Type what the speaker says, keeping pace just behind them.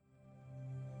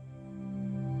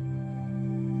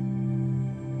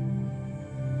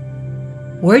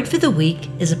Word for the Week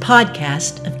is a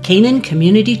podcast of Canaan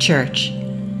Community Church,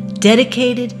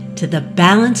 dedicated to the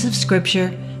balance of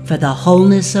Scripture for the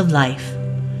wholeness of life.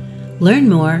 Learn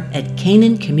more at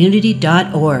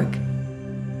canancommunity.org.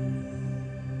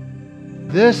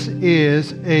 This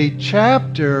is a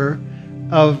chapter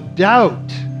of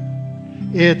doubt.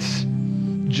 It's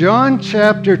John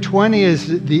chapter 20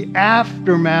 is the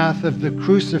aftermath of the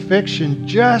crucifixion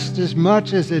just as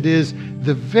much as it is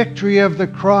the victory of the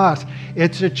cross.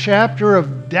 It's a chapter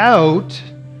of doubt,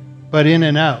 but in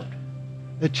and out.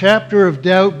 A chapter of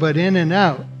doubt, but in and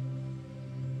out.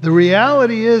 The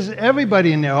reality is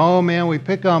everybody in there, oh man, we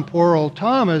pick on poor old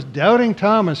Thomas, doubting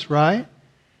Thomas, right?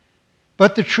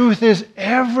 But the truth is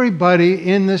everybody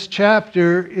in this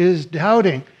chapter is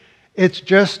doubting. It's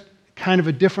just kind of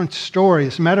a different story.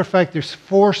 As a matter of fact, there's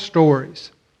four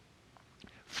stories.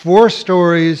 Four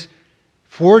journeys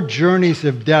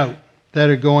of doubt that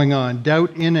are going on,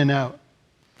 doubt in and out.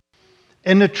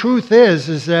 And the truth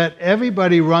is that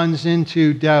everybody runs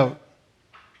into doubt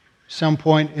some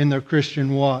point in their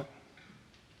Christian walk.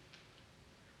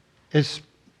 It's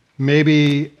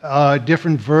maybe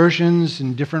different versions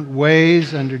in different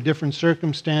ways under different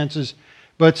circumstances,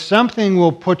 but something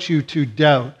will put you to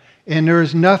doubt. And there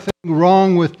is nothing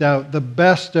wrong with doubt. The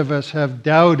best of us have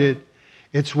doubted.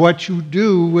 It's what you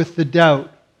do with the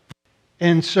doubt.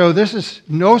 And so this is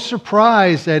no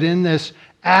surprise that in this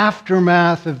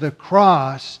aftermath of the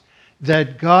cross,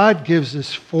 that God gives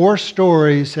us four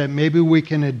stories that maybe we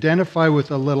can identify with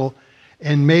a little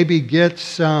and maybe get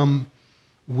some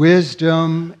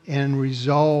wisdom and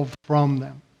resolve from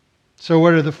them. So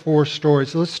what are the four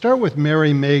stories? Let's start with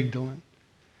Mary Magdalene.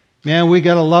 Man, we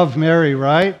got to love Mary,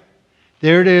 right?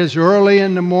 There it is, early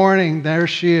in the morning. There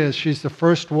she is. She's the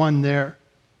first one there.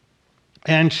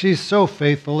 And she's so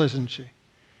faithful, isn't she?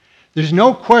 There's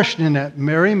no question that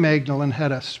Mary Magdalene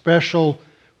had a special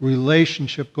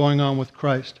relationship going on with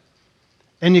Christ.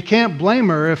 And you can't blame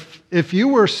her. If you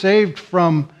were saved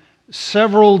from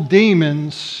several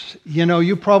demons,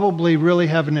 you probably really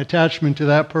have an attachment to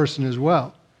that person as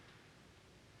well.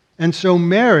 And so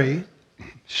Mary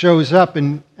shows up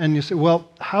and you say, well,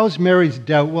 how's Mary's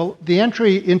doubt? Well, the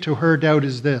entry into her doubt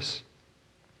is this: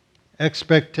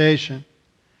 expectation.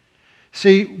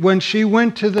 See, when she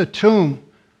went to the tomb,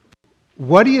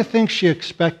 what do you think she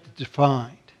expected to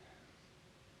find?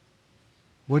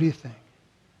 What do you think?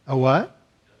 A what?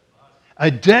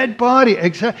 A dead body.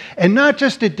 Exactly. And not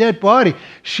just a dead body.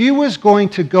 She was going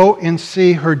to go and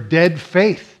see her dead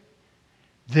faith.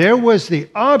 There was the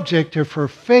object of her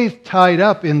faith tied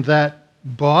up in that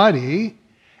body.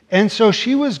 And so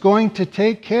she was going to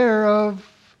take care of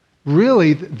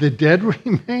really the dead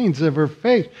remains of her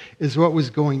faith is what was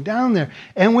going down there.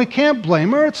 And we can't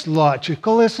blame her. It's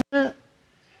logical, isn't it?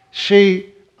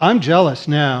 I'm jealous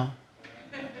now.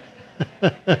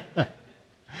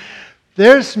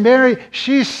 There's Mary.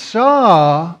 She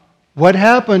saw what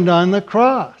happened on the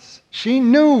cross. She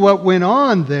knew what went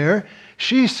on there.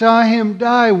 She saw him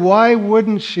die. Why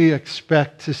wouldn't she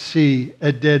expect to see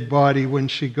a dead body when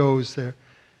she goes there?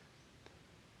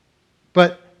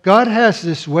 But God has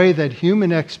this way that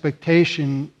human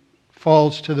expectation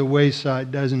falls to the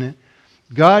wayside, doesn't it?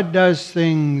 God does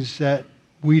things that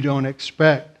we don't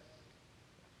expect.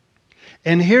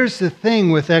 And here's the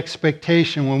thing with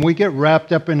expectation. When we get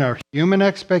wrapped up in our human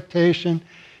expectation,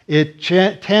 it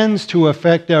tends to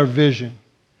affect our vision.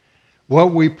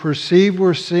 What we perceive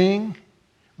we're seeing,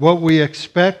 what we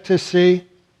expect to see.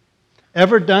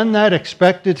 Ever done that?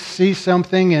 Expected to see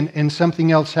something and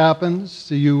something else happens?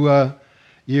 So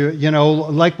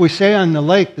like we say on the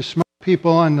lake, the smart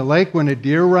people on the lake, when a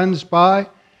deer runs by,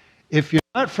 if you're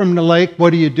not from the lake, what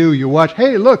do? You watch,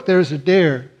 hey, look, there's a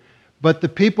deer. But the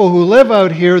people who live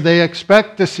out here, they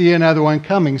expect to see another one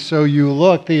coming, so you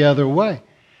look the other way.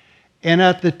 And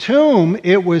at the tomb,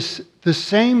 it was the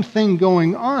same thing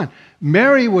going on.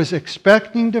 Mary was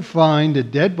expecting to find a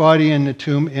dead body in the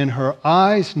tomb, and her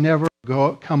eyes never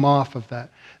come off of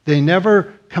that. They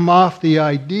never come off the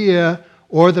idea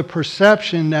or the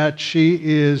perception that she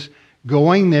is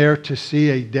going there to see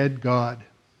a dead God.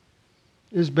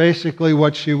 Is basically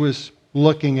what she was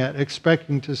looking at,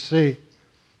 expecting to see.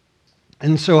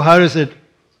 And so how does it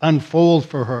unfold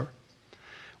for her?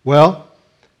 Well,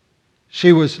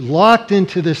 she was locked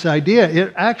into this idea.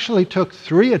 It actually took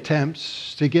 3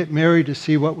 attempts to get Mary to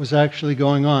see what was actually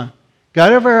going on.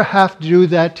 God ever have to do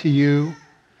that to you?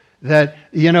 That,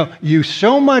 you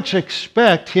so much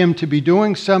expect him to be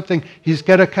doing something, he's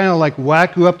got to kind of like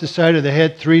whack you up the side of the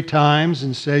head 3 times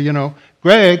and say,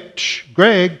 Greg,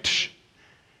 Greg,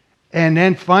 and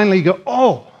then finally you go,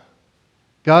 oh,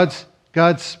 God's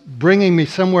bringing me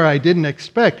somewhere I didn't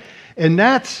expect. And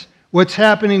that's what's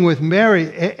happening with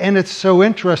Mary. And it's so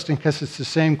interesting because it's the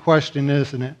same question,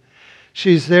 isn't it?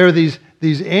 She's there, these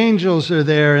angels are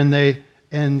there,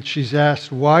 and she's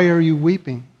asked, why are you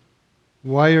weeping?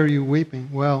 Why are you weeping?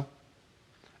 Well,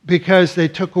 because they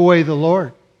took away the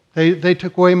Lord. They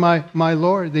took away my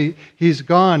Lord. He's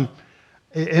gone.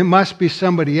 It must be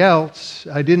somebody else.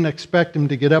 I didn't expect him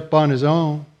to get up on his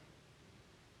own.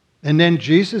 And then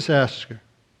Jesus asks her,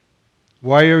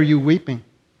 why are you weeping?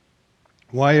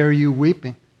 Why are you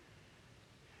weeping?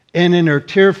 And in her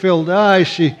tear-filled eyes,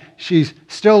 she's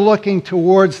still looking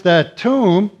towards that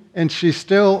tomb, and she's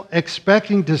still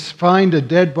expecting to find a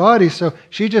dead body. So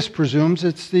she just presumes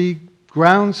it's the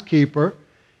groundskeeper.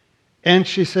 And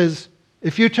she says,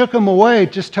 if you took him away,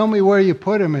 just tell me where you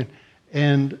put him.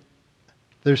 And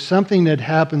there's something that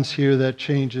happens here that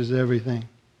changes everything.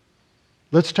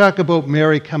 Let's talk about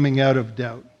Mary coming out of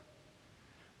doubt.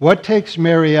 What takes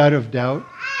Mary out of doubt?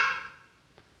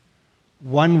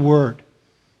 One word.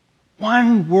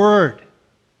 One word.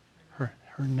 Her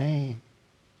name.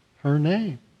 Her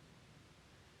name.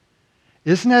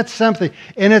 Isn't that something?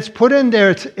 And it's put in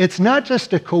there, it's not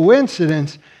just a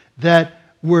coincidence that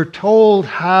we're told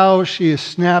how she is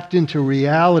snapped into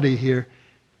reality here.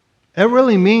 It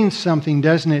really means something,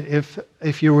 doesn't it,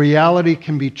 if your reality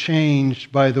can be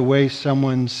changed by the way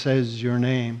someone says your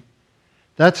name.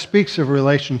 That speaks of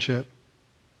relationship.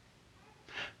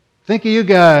 Think of you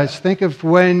guys. Think of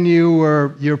when you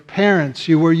were your parents.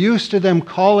 You were used to them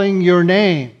calling your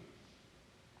name.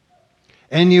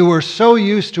 And you were so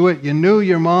used to it, you knew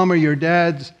your mom or your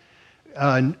dad's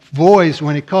voice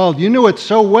when he called. You knew it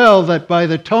so well that by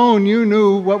the tone you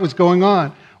knew what was going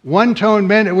on. One tone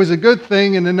meant it was a good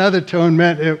thing, and another tone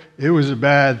meant it was a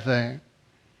bad thing.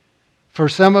 For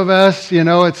some of us,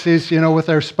 it's with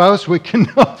our spouse, we can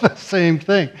know the same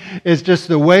thing. It's just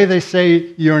the way they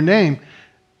say your name.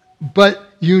 But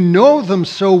you know them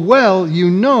so well, you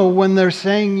know when they're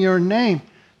saying your name.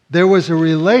 There was a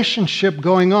relationship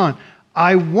going on.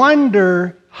 I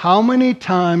wonder how many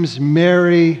times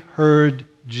Mary heard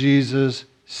Jesus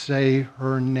say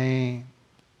her name.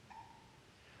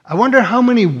 I wonder how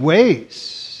many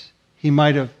ways he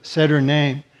might have said her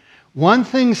name. One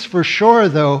thing's for sure,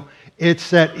 though, it's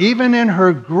that even in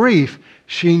her grief,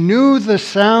 she knew the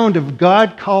sound of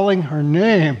God calling her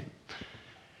name.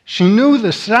 She knew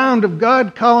the sound of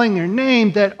God calling her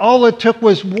name, that all it took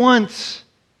was once,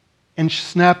 and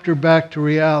snapped her back to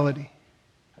reality.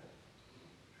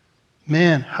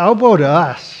 Man, how about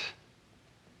us?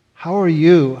 How are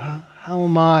you? How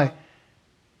am I?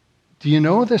 Do you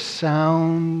know the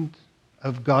sound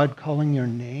of God calling your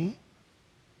name?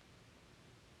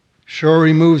 Sure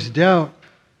removes doubt.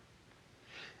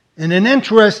 And an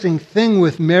interesting thing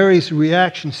with Mary's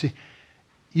reaction, see,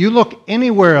 you look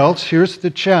anywhere else, here's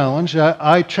the challenge.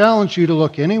 I challenge you to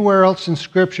look anywhere else in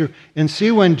Scripture and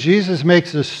see when Jesus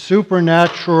makes a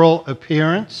supernatural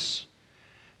appearance,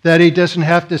 that he doesn't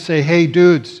have to say, hey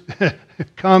dudes,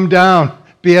 calm down,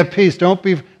 be at peace, don't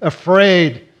be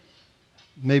afraid.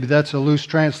 Maybe that's a loose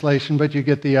translation, but you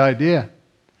get the idea.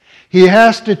 He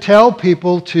has to tell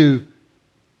people to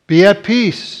be at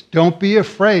peace, don't be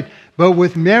afraid. But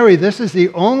with Mary, this is the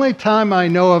only time I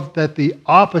know of that the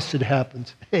opposite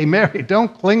happens. Hey Mary,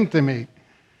 don't cling to me.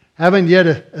 Haven't yet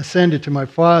ascended to my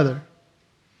Father.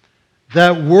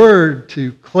 That word,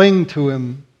 to cling to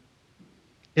him,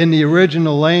 in the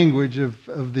original language of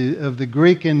the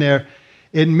Greek in there,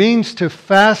 it means to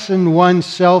fasten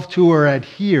oneself to or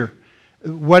adhere.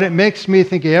 What it makes me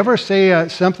think, you ever say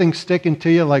something sticking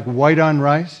to you like white on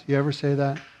rice? You ever say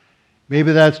that?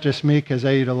 Maybe that's just me because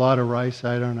I eat a lot of rice,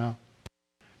 I don't know.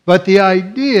 But the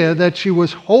idea that she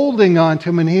was holding on to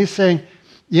him, and he's saying,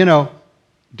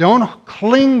 don't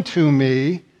cling to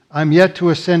me, I'm yet to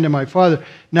ascend to my Father.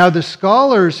 Now the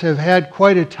scholars have had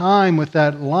quite a time with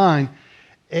that line.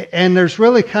 And there's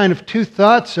really kind of two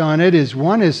thoughts on it.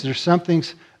 One is there's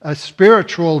a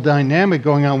spiritual dynamic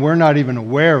going on we're not even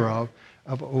aware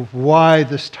of why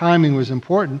this timing was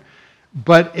important.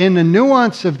 But in the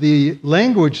nuance of the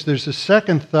language, there's a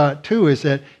second thought too, is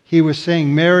that he was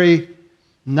saying, Mary,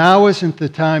 now isn't the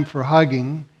time for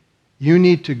hugging. You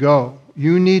need to go.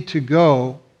 You need to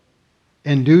go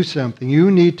and do something.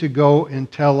 You need to go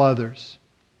and tell others.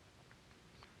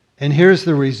 And here's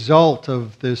the result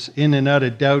of this in and out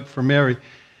of doubt for Mary.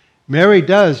 Mary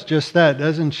does just that,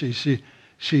 doesn't she?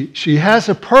 She has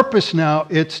a purpose now.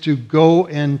 It's to go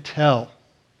and tell.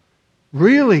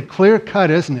 Really clear cut,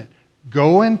 isn't it?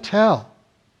 Go and tell.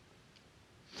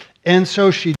 And so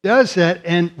she does that,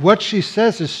 and what she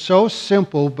says is so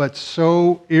simple but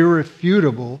so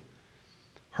irrefutable.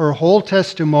 Her whole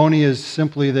testimony is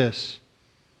simply this: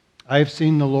 I have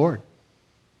seen the Lord.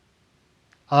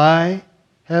 I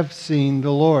have seen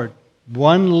the Lord.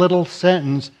 One little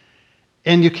sentence,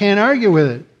 and you can't argue with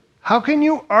it. How can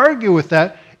you argue with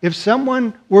that if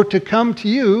someone were to come to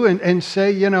you and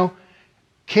say,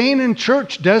 Canaan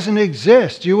Church doesn't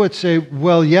exist? You would say,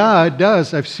 well, yeah, it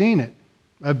does. I've seen it.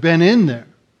 I've been in there.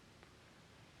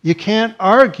 You can't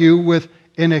argue with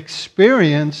an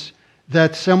experience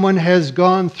that someone has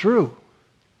gone through.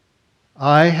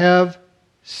 I have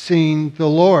seen the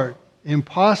Lord.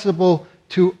 Impossible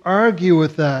to argue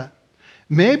with that.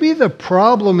 Maybe the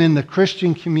problem in the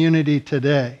Christian community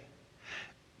today,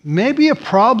 maybe a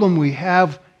problem we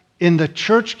have in the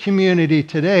church community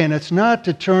today, and it's not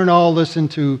to turn all this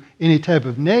into any type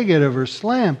of negative or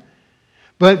slam,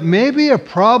 but maybe a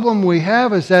problem we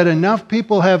have is that enough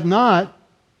people have not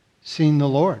seen the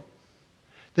Lord.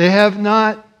 They have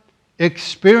not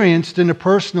experienced in a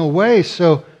personal way.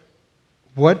 So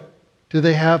what do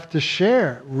they have to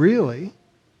share, really?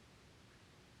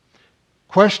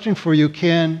 Question for you,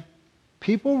 can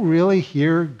people really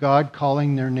hear God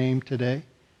calling their name today?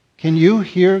 Can you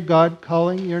hear God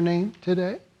calling your name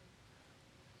today?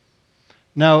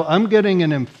 Now, I'm getting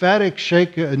an emphatic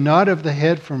shake, a nod of the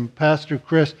head from Pastor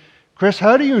Chris. Chris,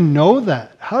 how do you know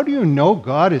that? How do you know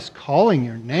God is calling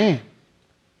your name?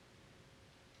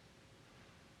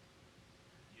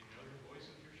 You know the voice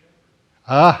of your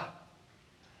shepherd.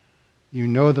 You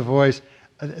know the voice.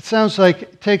 It sounds like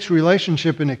it takes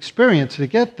relationship and experience to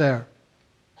get there.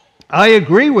 I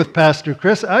agree with Pastor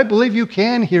Chris. I believe you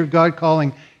can hear God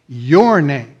calling your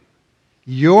name.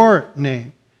 Your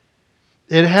name.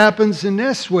 It happens in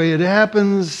this way. It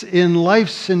happens in life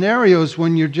scenarios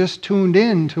when you're just tuned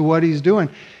in to what He's doing.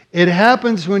 It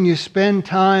happens when you spend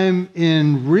time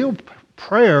in real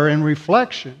prayer and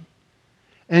reflection.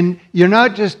 And you're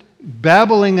not just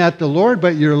babbling at the Lord,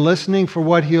 but you're listening for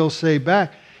what He'll say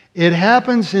back. It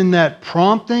happens in that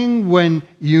prompting when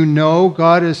you know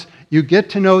God is, you get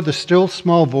to know the still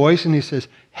small voice and He says,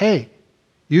 hey,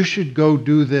 you should go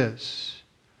do this.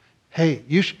 Hey,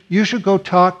 you should go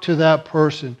talk to that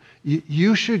person.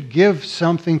 You should give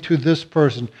something to this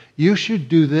person. You should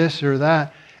do this or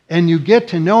that. And you get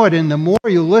to know it, and the more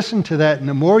you listen to that and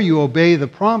the more you obey the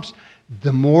prompts,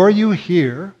 the more you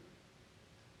hear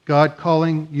God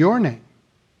calling your name.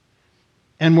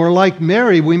 And we're like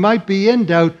Mary, we might be in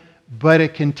doubt, but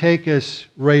it can take us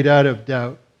right out of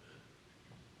doubt.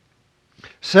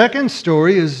 Second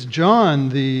story is John,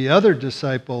 the other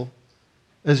disciple,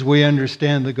 as we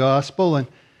understand the gospel. And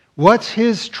what's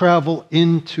his travel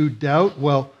into doubt?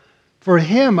 Well, for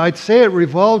him, I'd say it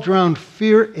revolved around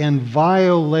fear and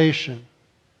violation.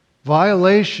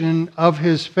 Violation of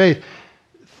his faith.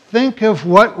 Think of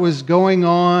what was going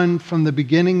on from the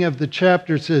beginning of the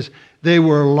chapter. It says, they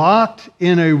were locked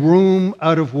in a room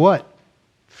out of what?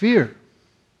 Fear.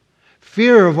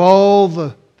 Fear of all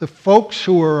the folks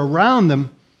who were around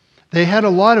them. They had a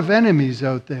lot of enemies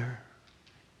out there.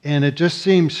 And it just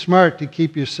seems smart to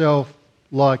keep yourself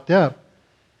locked up.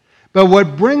 But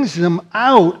what brings them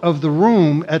out of the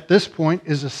room at this point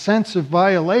is a sense of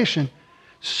violation.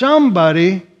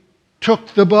 Somebody took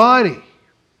the body.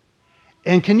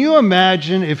 And can you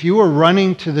imagine if you were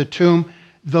running to the tomb,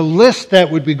 the list that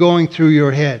would be going through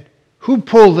your head? Who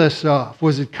pulled this off?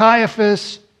 Was it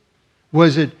Caiaphas?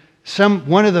 Was it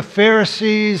one of the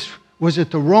Pharisees? Was it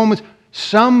the Romans?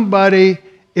 Somebody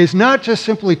is not just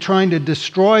simply trying to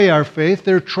destroy our faith,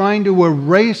 they're trying to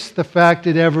erase the fact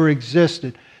it ever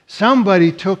existed.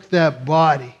 Somebody took that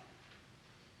body.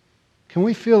 Can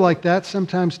we feel like that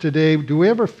sometimes today? Do we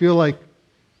ever feel like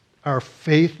our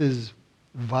faith is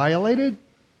violated?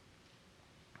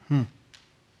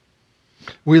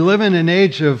 We live in an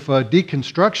age of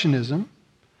deconstructionism,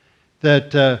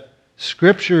 that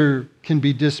Scripture can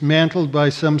be dismantled by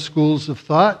some schools of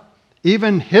thought.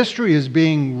 Even history is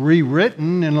being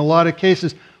rewritten in a lot of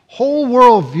cases. Whole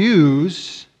world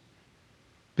views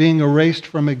being erased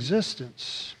from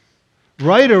existence.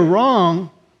 Right or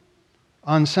wrong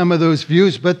on some of those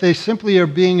views, but they simply are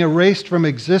being erased from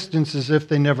existence as if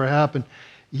they never happened.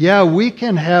 Yeah, we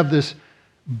can have this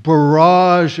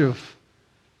barrage of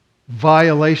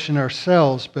violation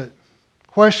ourselves, but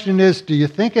question is, do you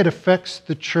think it affects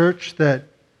the church that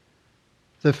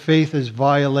the faith is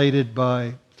violated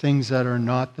by things that are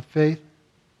not the faith?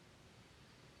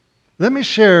 Let me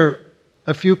share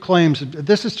a few claims.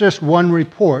 This is just one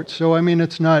report, so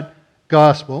it's not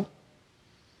gospel.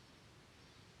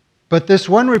 But this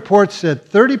one report said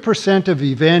 30% of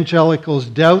evangelicals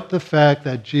doubt the fact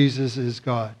that Jesus is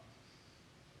God.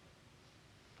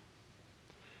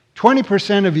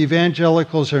 20% of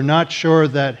evangelicals are not sure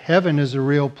that heaven is a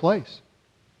real place.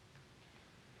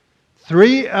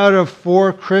 3 out of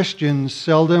 4 Christians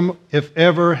seldom, if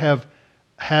ever, have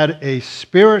had a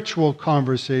spiritual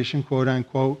conversation, quote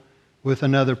unquote, with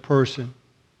another person.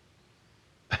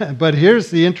 But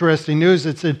here's the interesting news.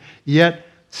 It said, yet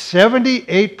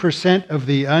 78% of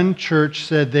the unchurched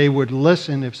said they would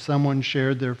listen if someone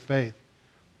shared their faith.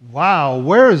 Wow,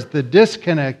 where is the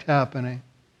disconnect happening?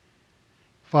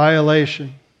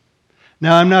 Violation.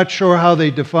 Now, I'm not sure how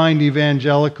they defined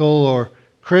evangelical or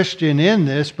Christian in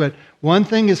this, but one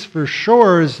thing is for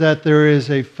sure is that there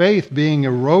is a faith being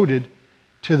eroded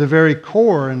to the very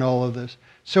core in all of this.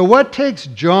 So what takes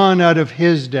John out of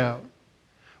his doubt?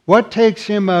 What takes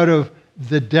him out of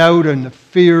the doubt and the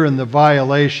fear and the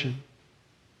violation?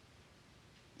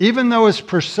 Even though his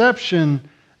perception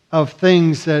of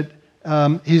things that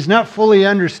he's not fully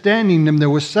understanding them, there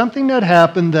was something that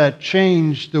happened that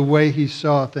changed the way he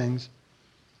saw things.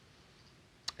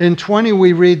 In 20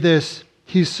 we read this,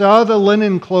 he saw the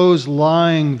linen clothes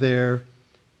lying there,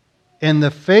 and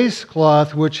the face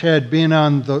cloth which had been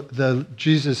on the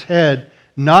Jesus' head,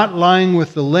 not lying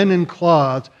with the linen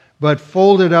cloths, but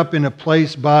folded up in a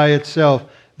place by itself.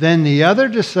 Then the other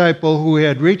disciple who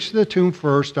had reached the tomb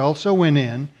first also went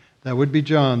in, that would be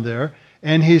John there,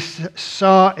 and he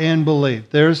saw and believed.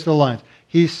 There's the lines.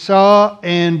 He saw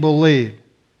and believed.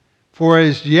 For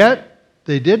as yet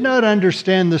they did not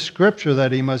understand the scripture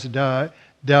that he must die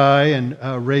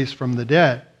and raise from the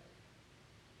dead.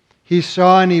 He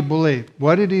saw and he believed.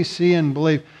 What did he see and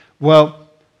believe? Well,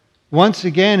 once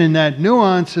again, in that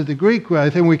nuance of the Greek, I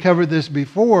think we covered this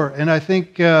before, and I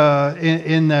think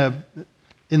in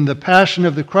the Passion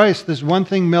of the Christ, this one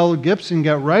thing Mel Gibson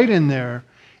got right in there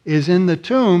is in the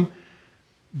tomb,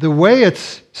 the way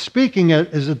it's speaking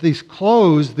is that these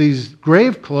clothes, these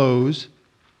grave clothes,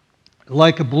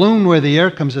 like a balloon where the air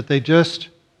comes out, they just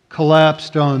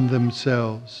collapsed on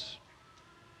themselves.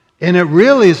 And it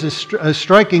really is a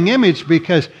striking image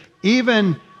because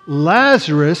even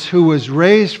Lazarus, who was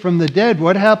raised from the dead,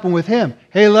 what happened with him?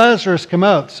 Hey, Lazarus, come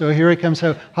out. So here he comes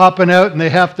hopping out, and they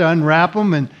have to unwrap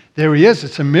him, and there he is.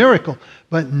 It's a miracle.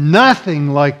 But nothing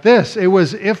like this. It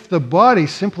was if the body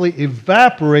simply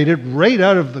evaporated right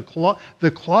out of the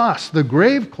cloths, the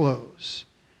grave clothes.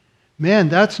 Man,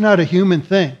 that's not a human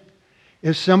thing.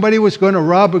 If somebody was going to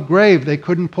rob a grave, they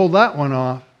couldn't pull that one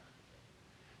off.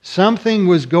 Something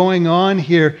was going on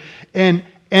here. And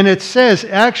it says,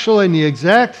 actually, in the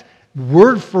exact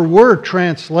word-for-word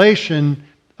translation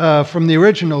from the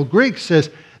original Greek, says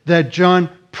that John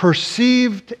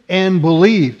perceived and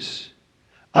believes.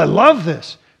 I love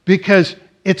this because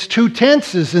it's 2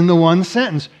 tenses in the one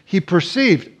sentence. He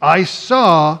perceived. I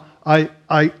saw.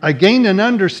 I gained an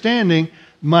understanding.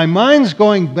 My mind's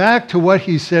going back to what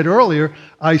he said earlier.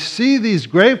 I see these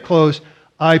grave clothes.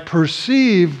 I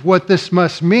perceive what this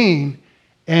must mean.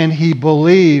 And he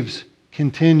believes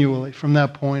continually from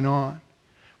that point on.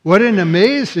 What an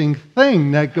amazing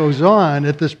thing that goes on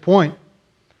at this point.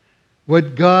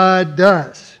 What God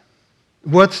does.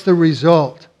 What's the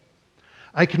result?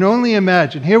 I can only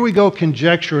imagine. Here we go,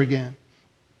 conjecture again.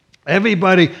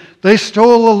 Everybody, they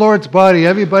stole the Lord's body.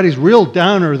 Everybody's real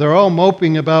downer. They're all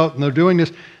moping about and they're doing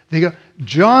this. They go,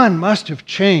 John must have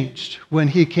changed when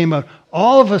he came out.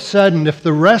 All of a sudden, if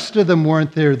the rest of them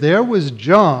weren't there, there was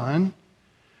John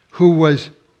who was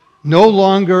no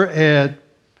longer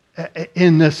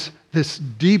in this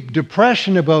deep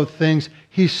depression about things.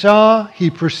 He saw,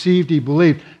 he perceived, he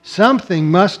believed.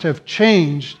 Something must have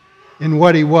changed in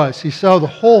what he was. He saw the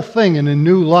whole thing in a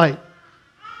new light.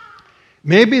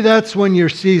 Maybe that's when your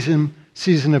season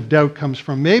of doubt comes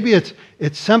from. Maybe it's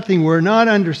something we're not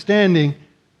understanding,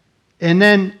 and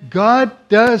then God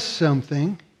does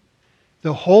something.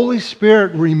 The Holy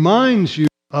Spirit reminds you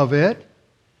of it,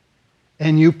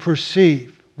 and you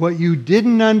perceive what you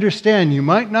didn't understand. You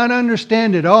might not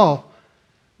understand it all,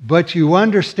 but you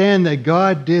understand that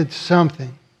God did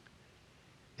something.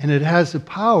 And it has the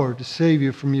power to save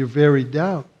you from your very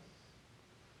doubt.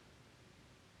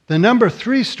 The number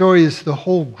 3 story is the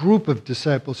whole group of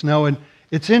disciples. Now, and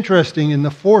it's interesting, in the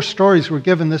 4 stories we're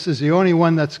given, this is the only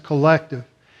one that's collective.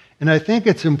 And I think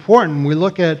it's important when we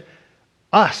look at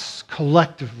us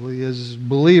collectively as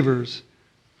believers.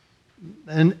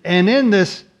 And in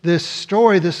this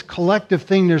story, this collective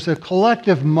thing, there's a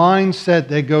collective mindset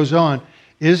that goes on.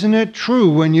 Isn't it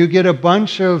true when you get a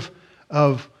bunch of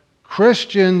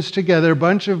Christians together, a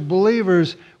bunch of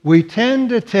believers, we tend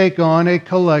to take on a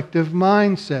collective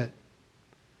mindset.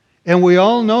 And we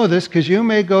all know this because you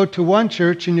may go to one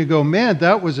church and you go, man,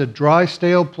 that was a dry,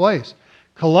 stale place.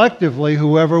 Collectively,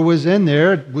 whoever was in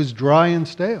there was dry and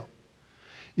stale.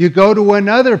 You go to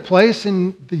another place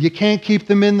and you can't keep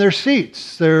them in their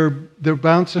seats. They're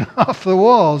bouncing off the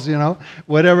walls,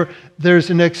 whatever. There's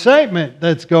an excitement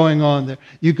that's going on there.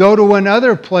 You go to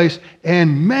another place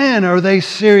and man, are they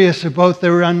serious about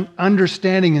their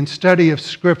understanding and study of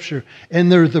Scripture.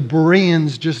 And they're the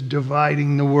Bereans just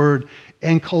dividing the Word.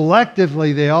 And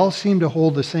collectively, they all seem to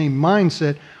hold the same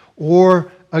mindset,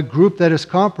 or a group that is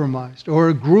compromised, or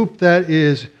a group that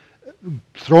is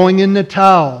throwing in the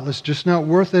towel. It's just not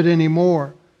worth it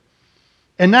anymore.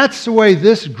 And that's the way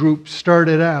this group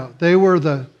started out. They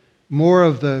were more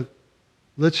of the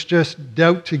let's just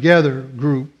doubt together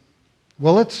group.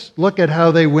 Well, let's look at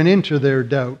how they went into their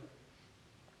doubt.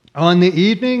 On the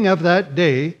evening of that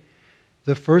day,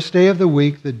 the first day of the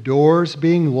week, the doors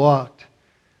being locked,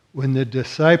 when the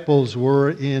disciples were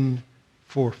in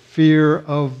for fear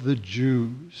of the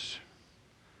Jews.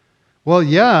 Well,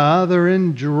 yeah, they're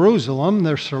in Jerusalem.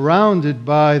 They're surrounded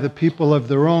by the people of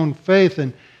their own faith,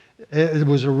 and it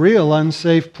was a real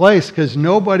unsafe place because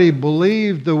nobody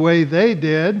believed the way they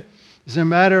did. As a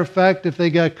matter of fact, if they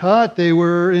got caught, they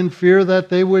were in fear that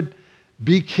they would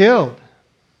be killed.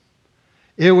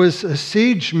 It was a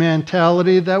siege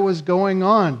mentality that was going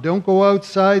on. Don't go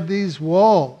outside these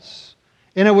walls.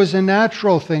 And it was a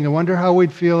natural thing. I wonder how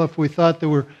we'd feel if we thought there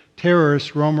were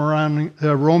terrorists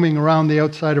roaming around the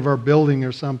outside of our building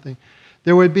or something.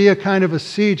 There would be a kind of a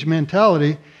siege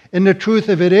mentality. And the truth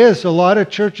of it is, a lot of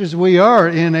churches, we are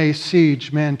in a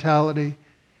siege mentality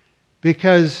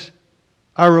because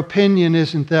our opinion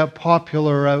isn't that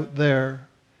popular out there.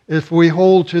 If we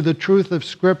hold to the truth of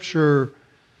Scripture,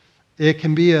 it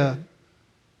can be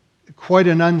quite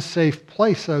an unsafe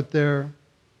place out there.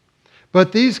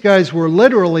 But these guys were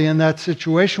literally in that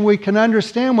situation. We can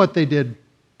understand what they did.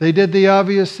 They did the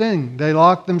obvious thing. They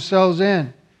locked themselves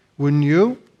in. Wouldn't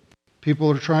you?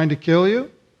 People are trying to kill you.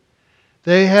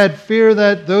 They had fear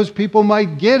that those people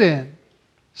might get in,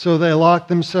 so they locked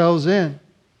themselves in.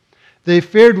 They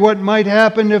feared what might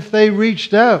happen if they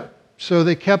reached out, so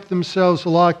they kept themselves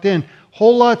locked in.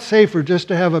 Whole lot safer just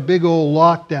to have a big old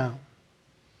lockdown.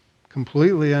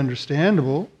 Completely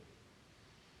understandable.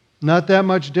 Not that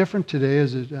much different today,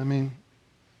 is it? I mean,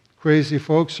 crazy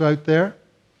folks out there.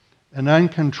 An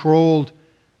uncontrolled,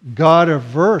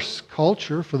 God-averse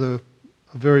culture for a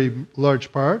very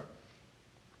large part.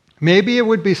 Maybe it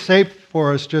would be safe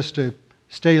for us just to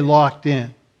stay locked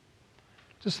in.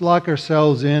 Just lock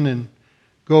ourselves in and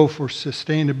go for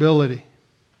sustainability.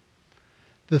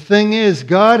 The thing is,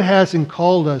 God hasn't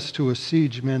called us to a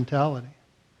siege mentality.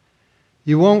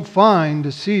 You won't find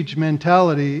a siege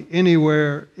mentality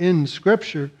anywhere in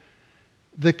Scripture.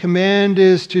 The command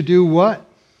is to do what?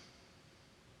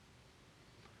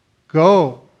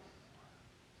 Go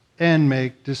and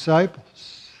make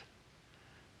disciples.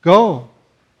 Go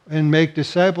and make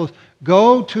disciples.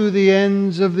 Go to the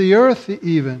ends of the earth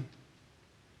even.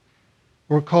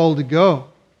 We're called to go.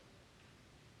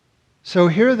 So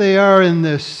here they are in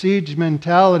this siege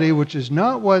mentality, which is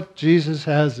not what Jesus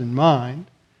has in mind.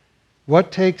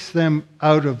 What takes them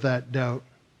out of that doubt?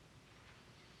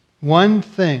 One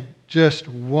thing, just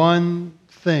one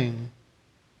thing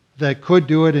that could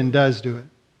do it and does do it.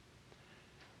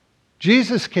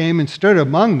 Jesus came and stood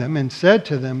among them and said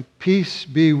to them, "Peace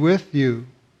be with you."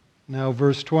 Now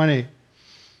verse 20.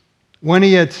 When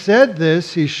he had said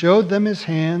this, he showed them his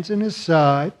hands and his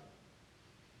side.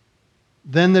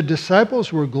 Then the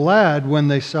disciples were glad when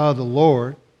they saw the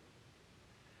Lord.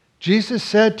 Jesus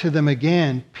said to them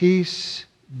again, "Peace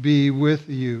be with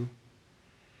you.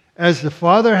 As the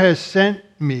Father has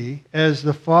sent me,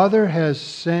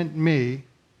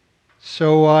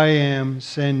 so I am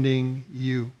sending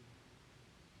you."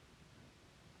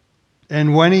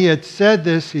 And when he had said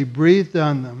this, he breathed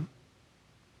on them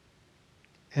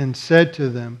and said to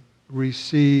them,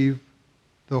 "Receive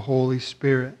the Holy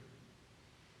Spirit."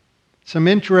 Some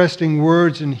interesting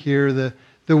words in here.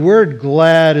 The word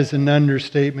glad is an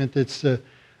understatement. It's the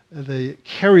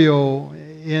kario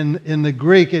in the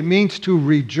Greek. It means to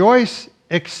rejoice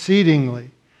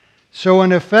exceedingly. So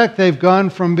in effect, they've gone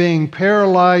from being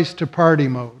paralyzed to party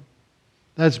mode.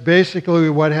 That's basically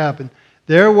what happened.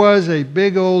 There was a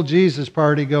big old Jesus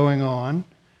party going on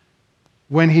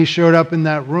when he showed up in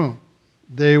that room.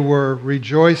 They were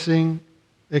rejoicing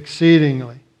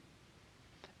exceedingly.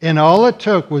 And all it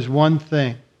took was one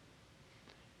thing.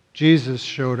 Jesus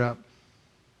showed up.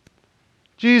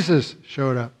 Jesus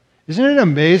showed up. Isn't it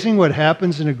amazing what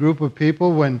happens in a group of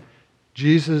people when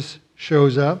Jesus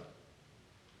shows up?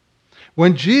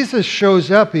 When Jesus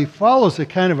shows up, he follows a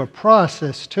kind of a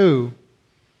process too.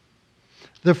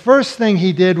 The first thing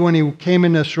he did when he came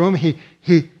in this room, he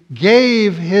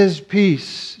gave his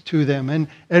peace to them.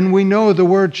 And we know the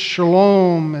word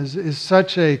shalom is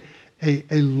such a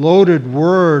loaded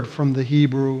word from the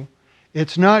Hebrew.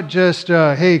 It's not just,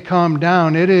 hey, calm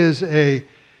down. It is a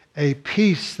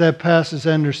peace that passes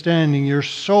understanding. Your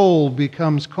soul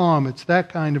becomes calm. It's that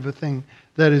kind of a thing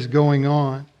that is going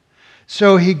on.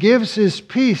 So he gives his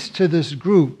peace to this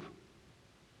group.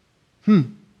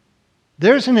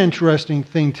 There's an interesting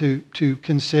thing to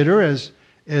consider as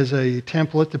a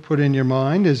template to put in your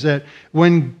mind, is that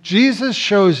when Jesus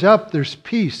shows up, there's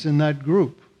peace in that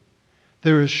group.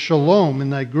 There is shalom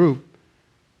in that group.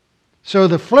 So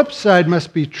the flip side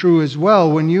must be true as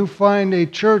well. When you find a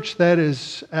church that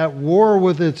is at war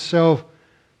with itself,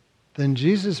 then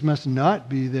Jesus must not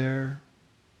be there.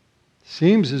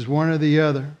 Seems as one or the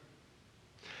other.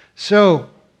 So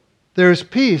there's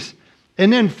peace.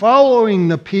 And then following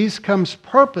the peace comes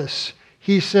purpose.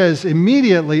 He says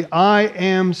immediately, I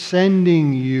am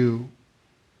sending you.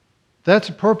 That's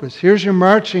a purpose. Here's your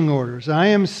marching orders. I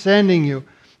am sending you.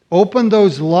 Open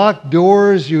those locked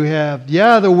doors you have.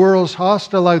 Yeah, the world's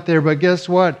hostile out there, but guess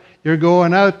what? You're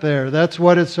going out there. That's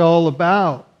what it's all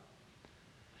about.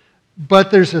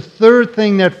 But there's a third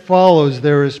thing that follows.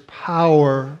 There is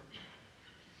power.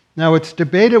 Now, it's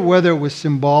debated whether it was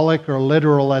symbolic or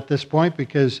literal at this point,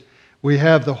 because we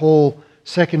have the whole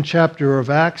second chapter of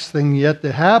Acts thing yet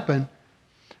to happen.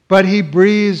 But he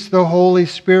breathes the Holy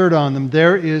Spirit on them.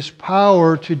 There is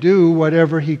power to do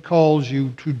whatever he calls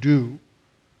you to do.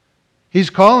 He's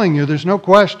calling you, there's no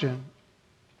question.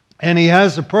 And he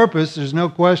has a purpose, there's no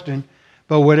question.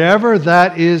 But whatever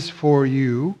that is for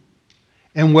you,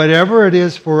 and whatever it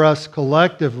is for us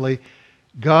collectively,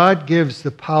 God gives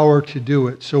the power to do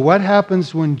it. So what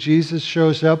happens when Jesus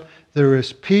shows up? There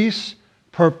is peace,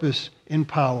 purpose, and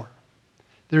power.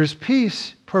 There's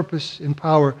peace, purpose, and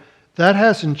power. That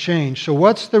hasn't changed. So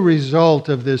what's the result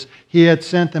of this? He had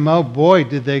sent them out. Boy,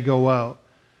 did they go out.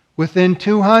 Within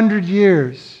 200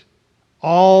 years,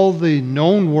 all the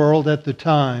known world at the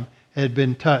time had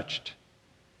been touched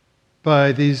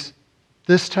by these.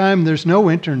 This time there's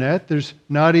no internet. There's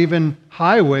not even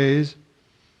highways.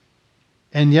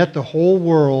 And yet the whole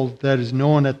world that is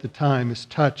known at the time is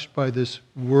touched by this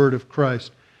word of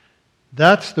Christ.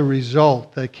 That's the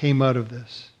result that came out of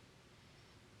this.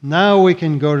 Now we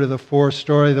can go to the fourth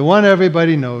story, the one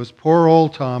everybody knows. Poor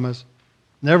old Thomas,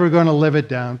 never going to live it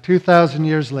down. 2,000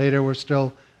 years later, we're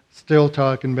still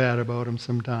talking bad about him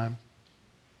sometimes.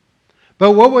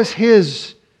 But what was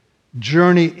his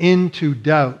journey into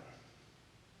doubt?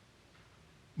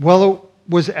 Well, it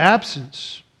was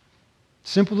absence.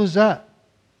 Simple as that.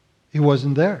 He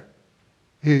wasn't there.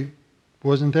 He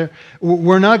wasn't there.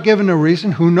 We're not given a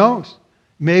reason. Who knows?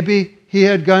 Maybe he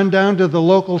had gone down to the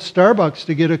local Starbucks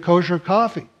to get a kosher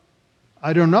coffee.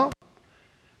 I don't know.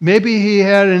 Maybe he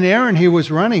had an errand he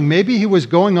was running. Maybe he was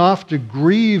going off to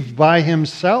grieve by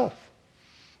himself.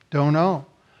 Don't know.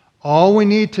 All we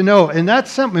need to know, and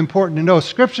that's something important to know,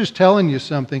 Scripture's telling you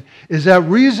something, is that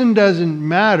reason doesn't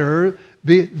matter.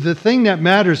 The thing that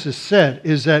matters is said,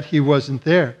 is that he wasn't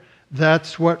there.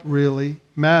 That's what really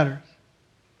matters.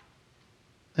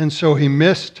 And so he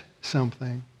missed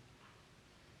something.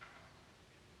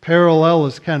 Parallel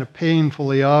is kind of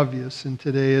painfully obvious in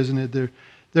today, isn't it?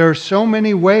 There are so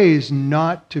many ways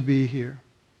not to be here.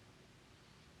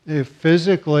 If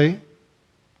physically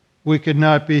we could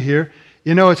not be here.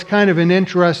 You know, it's kind of an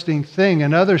interesting thing.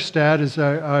 Another stat, as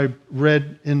I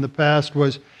read in the past,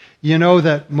 was, you know,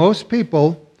 that most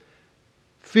people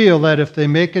feel that if they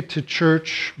make it to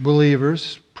church,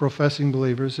 believers, professing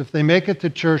believers, if they make it to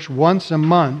church once a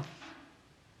month,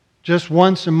 just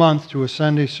once a month to a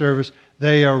Sunday service,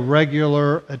 they are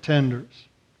regular attenders.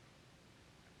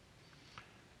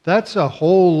 That's a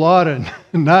whole lot of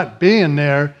not being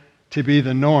there to be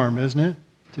the norm, isn't it?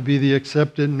 To be the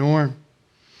accepted norm.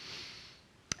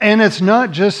 And it's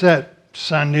not just that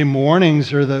Sunday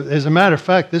mornings are as a matter of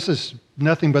fact, this is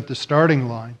nothing but the starting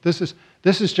line. This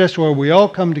is just where we all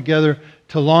come together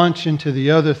to launch into the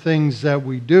other things that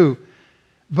we do.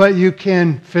 But you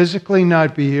can physically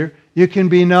not be here. You can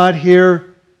be not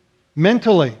here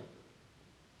mentally.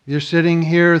 You're sitting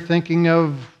here thinking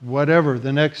of whatever,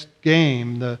 the next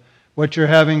game, what you're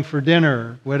having for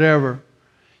dinner, whatever.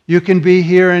 You can be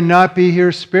here and not be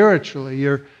here spiritually.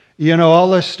 You know,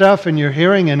 all this stuff and you're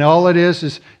hearing, and all it is,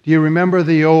 do you remember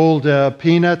the old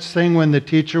Peanuts thing when the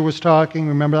teacher was talking?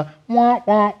 Remember that? Wah,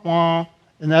 wah, wah.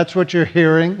 And that's what you're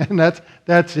hearing, and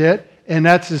that's it. And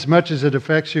that's as much as it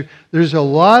affects you. There's a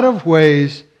lot of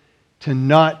ways to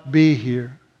not be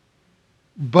here.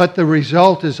 But the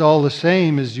result is all the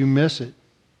same as you miss it.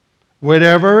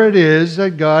 Whatever it is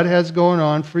that God has going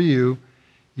on for you,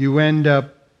 you end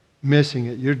up missing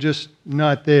it. You're just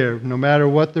not there, no matter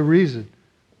what the reason.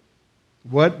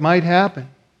 What might happen?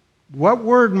 What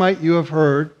word might you have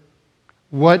heard?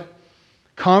 What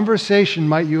conversation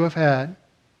might you have had?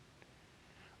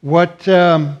 What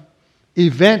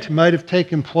event might have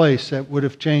taken place that would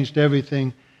have changed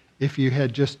everything if you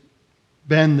had just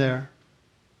been there?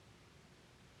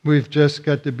 We've just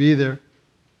got to be there.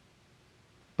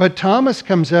 But Thomas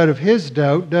comes out of his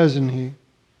doubt, doesn't he?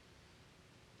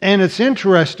 And it's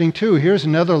interesting, too. Here's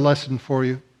another lesson for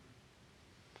you.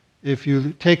 If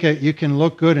you you can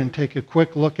look good and take a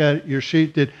quick look at your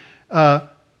sheet. Did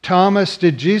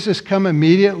Jesus come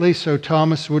immediately so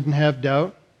Thomas wouldn't have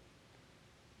doubt?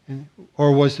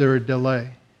 Or was there a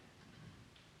delay?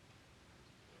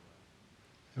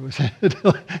 It was a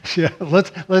delay. Yeah,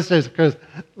 let's say because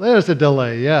there's a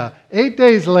delay. Yeah, 8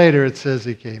 days later it says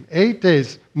he came. 8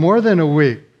 days, more than a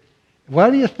week.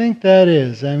 Why do you think that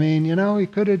is? I mean, he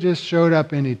could have just showed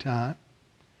up any time.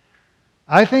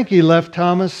 I think he left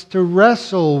Thomas to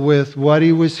wrestle with what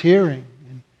he was hearing.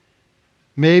 And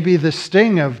maybe the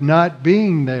sting of not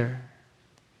being there.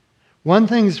 One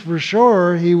thing's for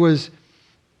sure, he was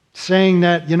saying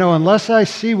that, unless I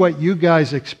see what you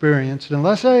guys experienced,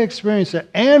 unless I experience it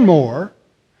and more,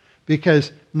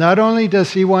 because not only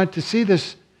does he want to see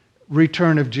this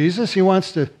return of Jesus, he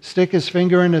wants to stick his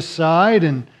finger in his side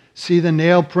and see the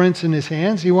nail prints in his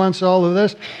hands. He wants all of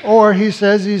this. Or he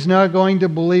says he's not going to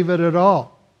believe it at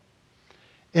all.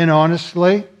 And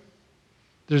honestly,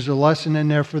 there's a lesson in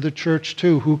there for the church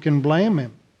too. Who can blame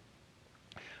him?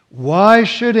 Why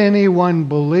should anyone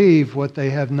believe what they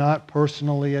have not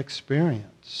personally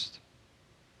experienced?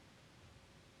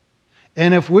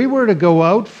 And if we were to go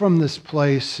out from this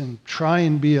place and try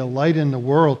and be a light in the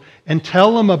world and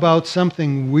tell them about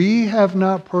something we have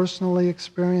not personally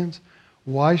experienced,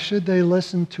 why should they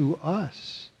listen to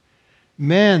us?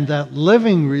 Man, that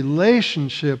living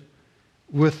relationship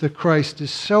with the Christ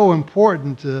is so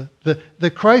important.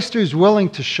 The Christ who's willing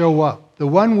to show up, the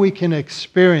one we can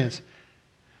experience.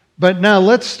 But now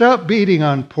let's stop beating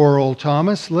on poor old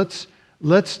Thomas.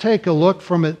 Let's take a look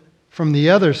from it from the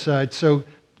other side. So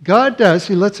God does,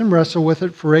 he lets him wrestle with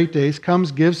it for 8 days,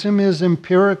 gives him his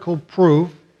empirical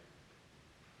proof.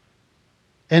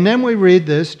 And then we read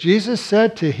this, Jesus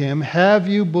said to him, "Have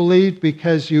you believed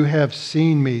because you have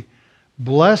seen me?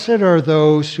 Blessed are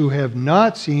those who have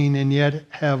not seen and yet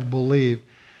have believed."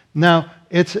 Now,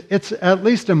 it's at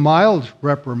least a mild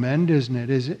reprimand, isn't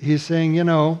it? He's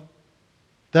saying,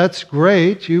 that's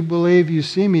great, you believe, you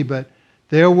see me, but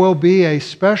there will be a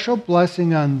special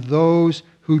blessing on those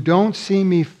who don't see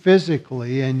me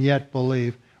physically and yet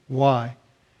believe. Why?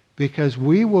 Because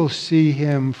we will see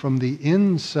him from the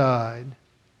inside,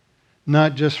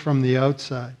 not just from the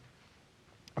outside.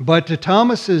 But to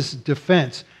Thomas's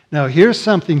defense, now here's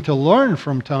something to learn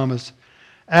from Thomas.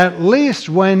 At least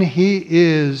when he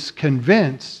is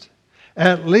convinced,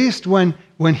 at least when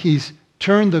he's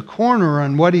turned the corner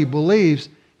on what he believes,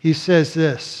 he says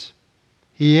this.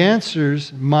 He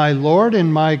answers, "My Lord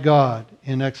and my God,"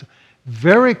 in Exodus.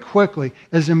 Very quickly.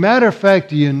 As a matter of fact,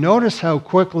 do you notice how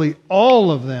quickly all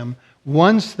of them,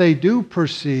 once they do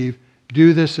perceive,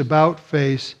 do this about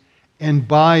face and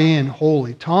buy in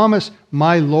wholly? Thomas,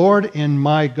 "My Lord and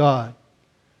my God."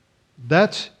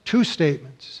 That's two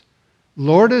statements.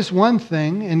 Lord is one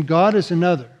thing and God is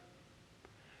another.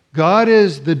 God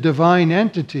is the divine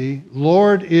entity.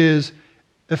 Lord is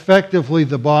effectively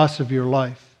the boss of your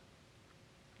life.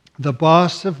 The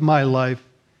boss of my life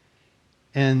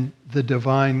and the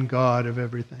divine God of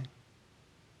everything.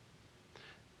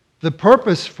 The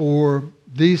purpose for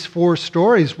these four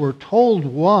stories were told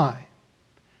why.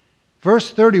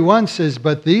 Verse 31 says,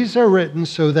 "But these are written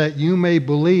so that you may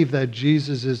believe that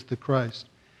Jesus is the Christ."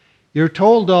 You're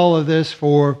told all of this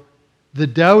for the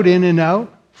doubt in and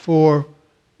out, for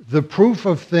the proof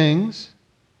of things.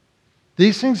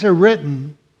 These things are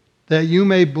written that you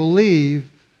may believe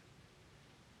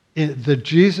that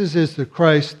Jesus is the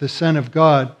Christ, the Son of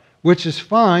God, which is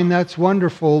fine. That's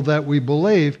wonderful that we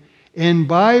believe. And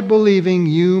by believing,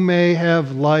 you may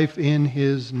have life in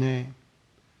his name.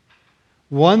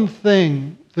 One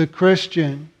thing the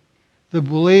Christian, the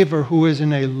believer who is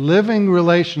in a living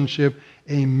relationship,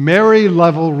 a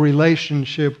Mary-level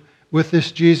relationship with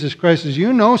this Jesus Christ, is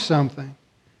you know something.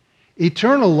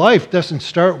 Eternal life doesn't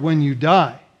start when you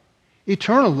die.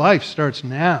 Eternal life starts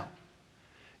now.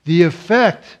 The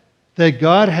effect that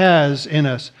God has in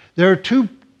us. There are two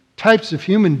types of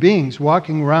human beings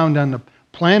walking around on the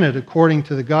planet according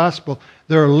to the gospel.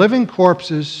 There are living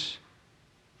corpses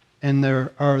and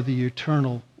there are the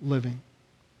eternal living.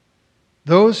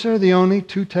 Those are the only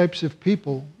two types of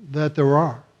people that there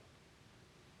are.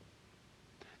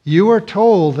 You are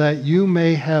told that you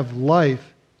may have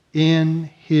life in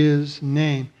His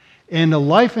name. And a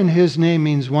life in His name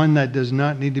means one that does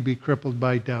not need to be crippled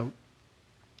by doubt.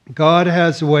 God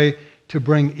has a way to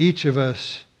bring each of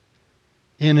us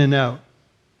in and out.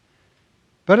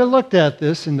 But I looked at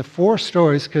this in the 4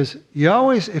 stories because you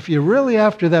always, if you're really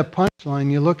after that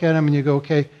punchline, you look at them and you go,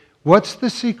 okay, what's the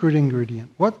secret ingredient?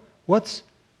 What's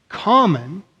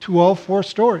common to all 4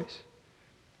 stories?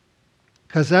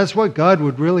 Because that's what God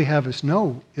would really have us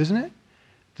know, isn't it?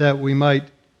 That we might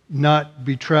not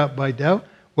be trapped by doubt.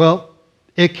 Well,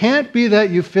 it can't be that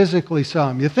you physically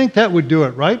saw Him. You think that would do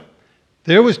it, right?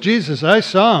 There was Jesus. I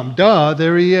saw Him. Duh,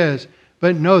 there He is.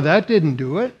 But no, that didn't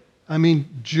do it. I mean,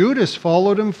 Judas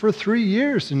followed Him for 3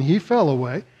 years and he fell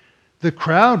away. The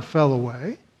crowd fell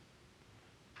away.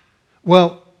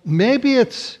 Well, maybe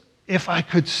it's if I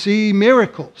could see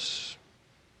miracles.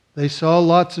 They saw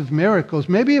lots of miracles.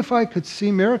 Maybe if I could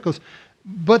see miracles.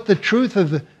 But the truth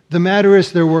of the matter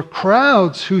is there were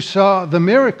crowds who saw the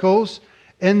miracles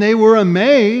and they were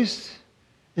amazed.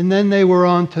 And then they were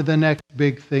on to the next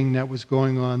big thing that was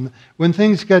going on. When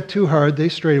things got too hard, they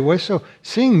strayed away. So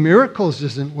seeing miracles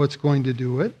isn't what's going to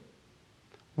do it.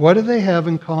 What do they have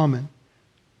in common?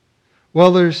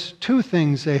 Well, there's 2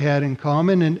 things they had in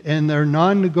common, and they're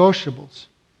non-negotiables.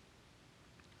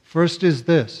 First is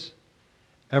this.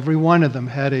 Every one of them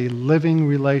had a living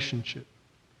relationship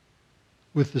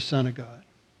with the Son of God.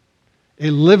 A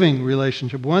living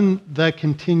relationship, one that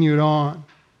continued on.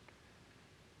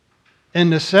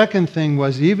 And the second thing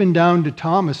was, even down to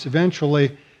Thomas,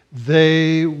 eventually,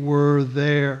 they were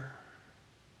there.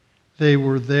 They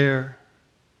were there.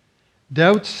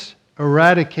 Doubt's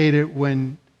eradicated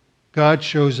when God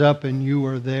shows up and you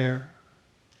are there.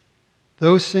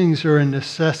 Those things are a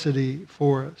necessity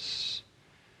for us.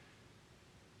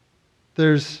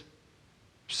 There's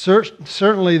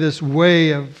certainly this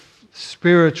way of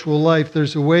spiritual life.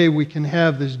 There's a way we can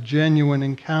have this genuine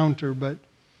encounter, but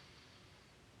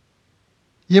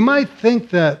you might think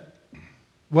that,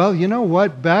 well, you know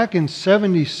what? Back in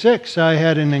 76, I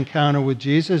had an encounter with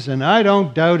Jesus, and I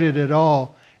don't doubt it at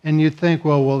all. And you think,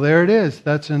 well, there it is.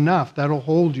 That's enough. That'll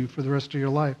hold you for the rest of your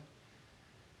life.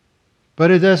 But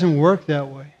it doesn't work that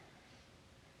way.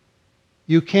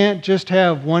 You can't just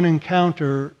have one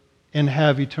encounter and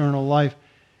have eternal life.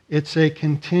 It's a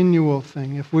continual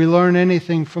thing. If we learn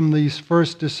anything from these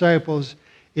first disciples,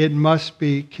 it must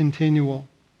be continual.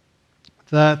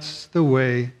 That's the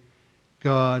way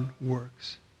God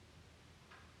works.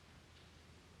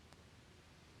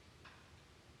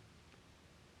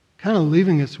 Kind of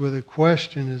leaving us with a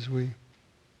question as we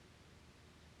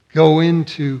go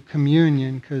into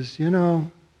communion, because,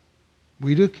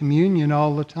 we do communion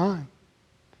all the time.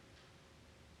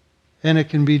 And it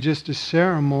can be just a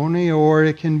ceremony, or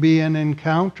it can be an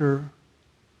encounter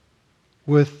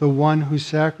with the one who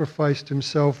sacrificed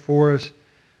Himself for us.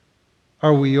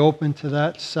 Are we open to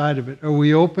that side of it? Are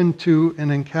we open to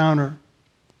an encounter?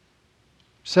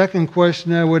 Second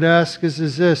question I would ask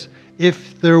is this.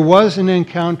 If there was an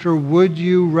encounter, would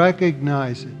you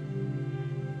recognize it?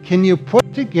 Can you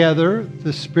put together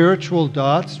the spiritual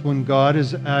dots when God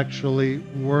is actually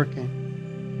working?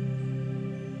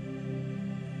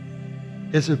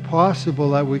 Is it possible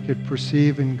that we could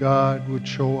perceive and God would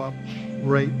show up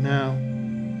right now?